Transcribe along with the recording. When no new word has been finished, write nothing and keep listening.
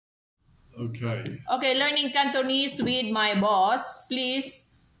Okay. Okay, learning Cantonese with my boss. Please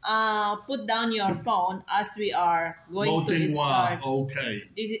put down your phone as we are going to start. Okay.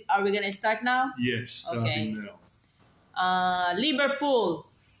 Are we going to start now? Yes, starting now. Liverpool.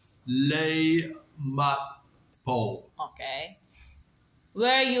 Le mat pole. Okay.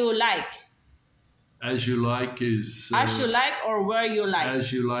 Where you like. As you like is... as you like or where you like?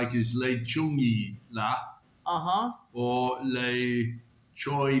 As you like is le chung yi la. Uh-huh. Or le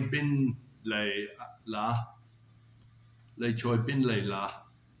choi bin le la. Le choi bin le la.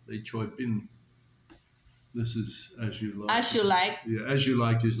 Le choi bin. This is as you like. As you like. Yeah, as you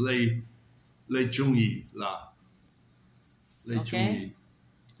like is le chung yi la. Le chung yi.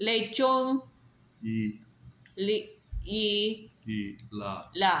 Le chung yi. Yi La.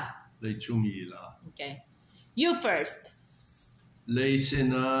 La. Le chung yi la. Okay. You first. Le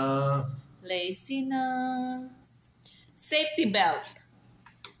sina. Le sina. Safety belt.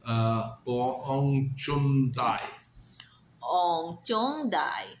 Or ong chun dai. Ong chun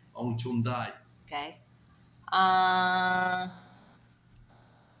dai. Ong chun dai. Okay.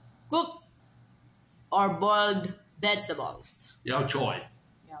 Cook or boiled vegetables. Yao choy.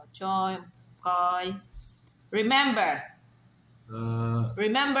 Yao choy. Koi. Remember.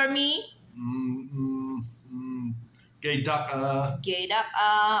 Remember me? Gay duck. Gay duck.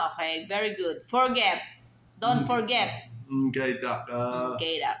 Okay, very good. Forget. Don't forget. Gay duck.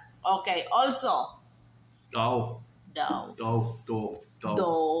 Gay duck. Okay, also. Do. Do. Do. Do.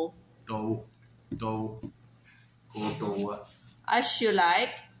 Do. Do. Do. Go do. As you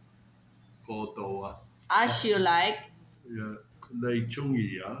like. Go do. As you like. Yeah. Le chung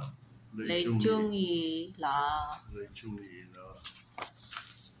yi ya. Le chung yi la. Le chung yi la.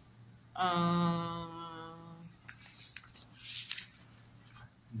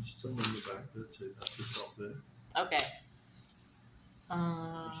 Some on the back, that's it, that's the top there. Okay.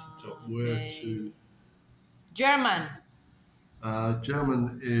 Top word to... German.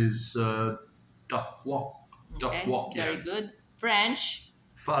 German is duck walk. Duck walk, very good. French.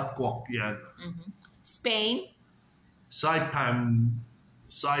 Fat walk, yeah. Spain. Saipan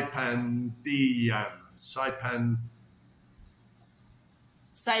diyan. Saipanyan.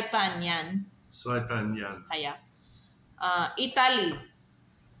 Aya. Italy.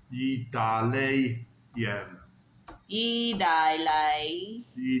 Italian. Italian.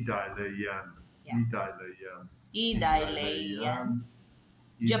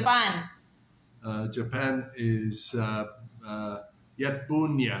 Japan. Japan is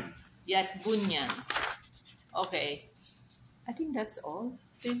Yatbunyan. Okay. I think that's all.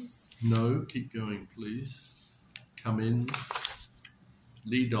 No, keep going, please. Come in.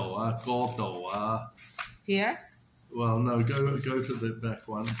 Lidoa, Gordoa. Here? Well, no, go to the back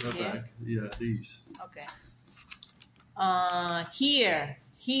one. Go here? back. Yeah, these. Okay. Here.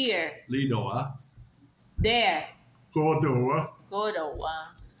 Lidoa. There. Gordoa.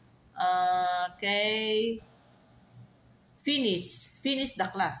 Okay. Finish the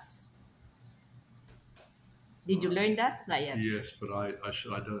class. Did you learn that? Not yet. Yes, but I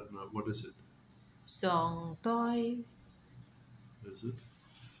don't know. What is it? Song toy. Is it?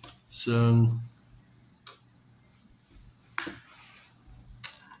 Sung.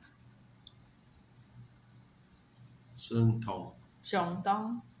 Sung tong. Song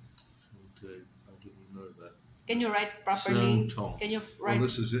tong. Okay, I didn't know that. Can you write properly? Sung tong. Can you write? Well,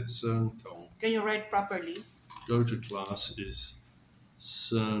 this is it. Sung tong. Can you write properly? Go to class is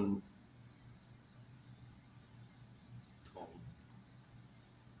Sung tong.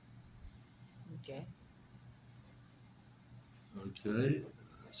 Okay. Okay.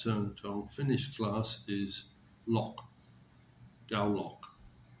 Sung tong. Finished class is lock. Gao lock.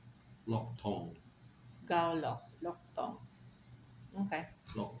 Lock tong. Gao lock. Lock tong. Okay.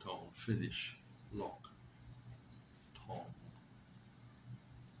 Lock tong. Finish. Lock tong.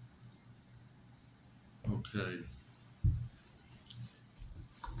 Okay.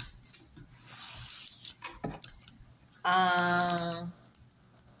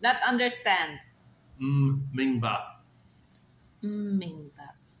 Not understand. Mingba.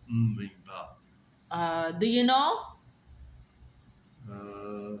 Mingba. Mingba. Do you know?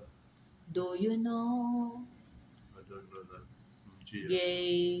 Do you know? I don't know that.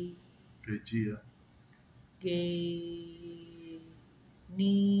 Gay. Gia. Gay.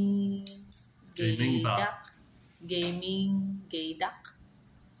 Ni. Gay duck. Gaming. Gay duck.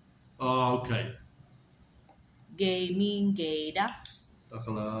 Oh, okay. Gaming. Gay duck.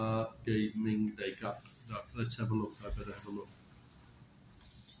 Dakala gaming day cup. Let's have a look. I better have a look.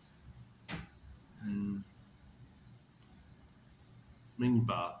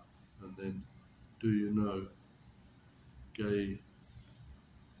 Mingba, and then do you know gay?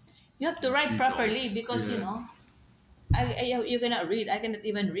 You have to write properly because you Yeah. know, you cannot read. I cannot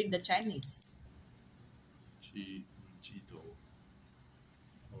even read the Chinese. Jido.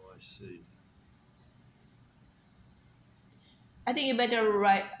 Oh, I see. I think you better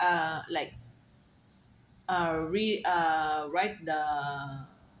write write the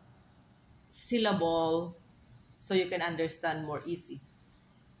syllable so you can understand more easy.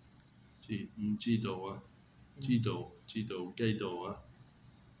 Jido. Jido. Gado.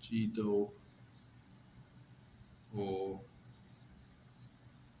 Jido. Or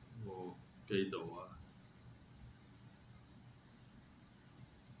Gado.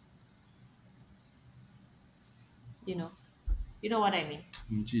 You know what I mean.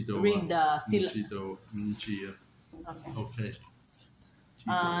 Jido. Read the syllable. Jido. Jia. Okay.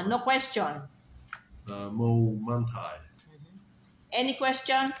 Okay. No question. Mo Mantai. Any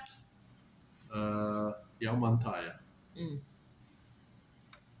question? Yao Mantai.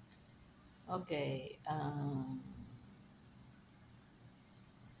 Okay.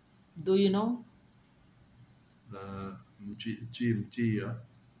 Do you know? Jia. Gia.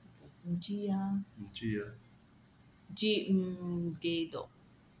 Jia. Gado.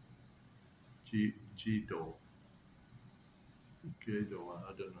 Jido. Gado.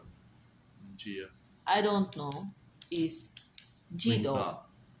 I don't know. Jia. I don't know is Jido.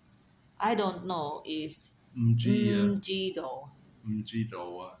 I don't know is Jia. Jido.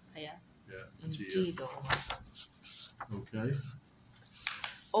 Jido. Yeah. Yeah. Jia. Jido. Okay.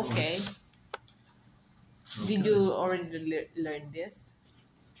 Okay. Did you already learn this?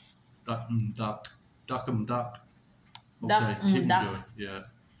 Duck. Duck. Okay. Duck. Keep Duck. going. Yeah.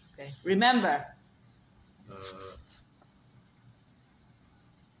 Okay. Remember.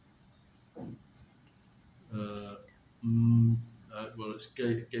 Well, it's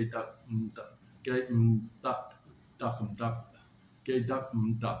gay duck, gay duck, duck, gay duck,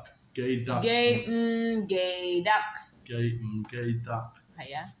 duck, gay duck, Gay duck. gay duck.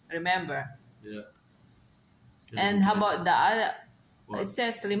 Yeah. Remember. Yeah. And how about the other? What? It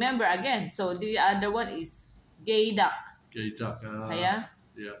says remember again. So the other one is gay duck. Gay duck. Yeah.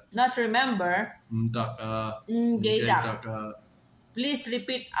 Yeah. Not remember. Duck. Gay duck. Please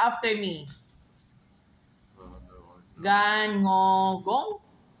repeat after me. No. Gan ngo gong.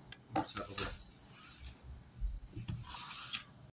 Let's have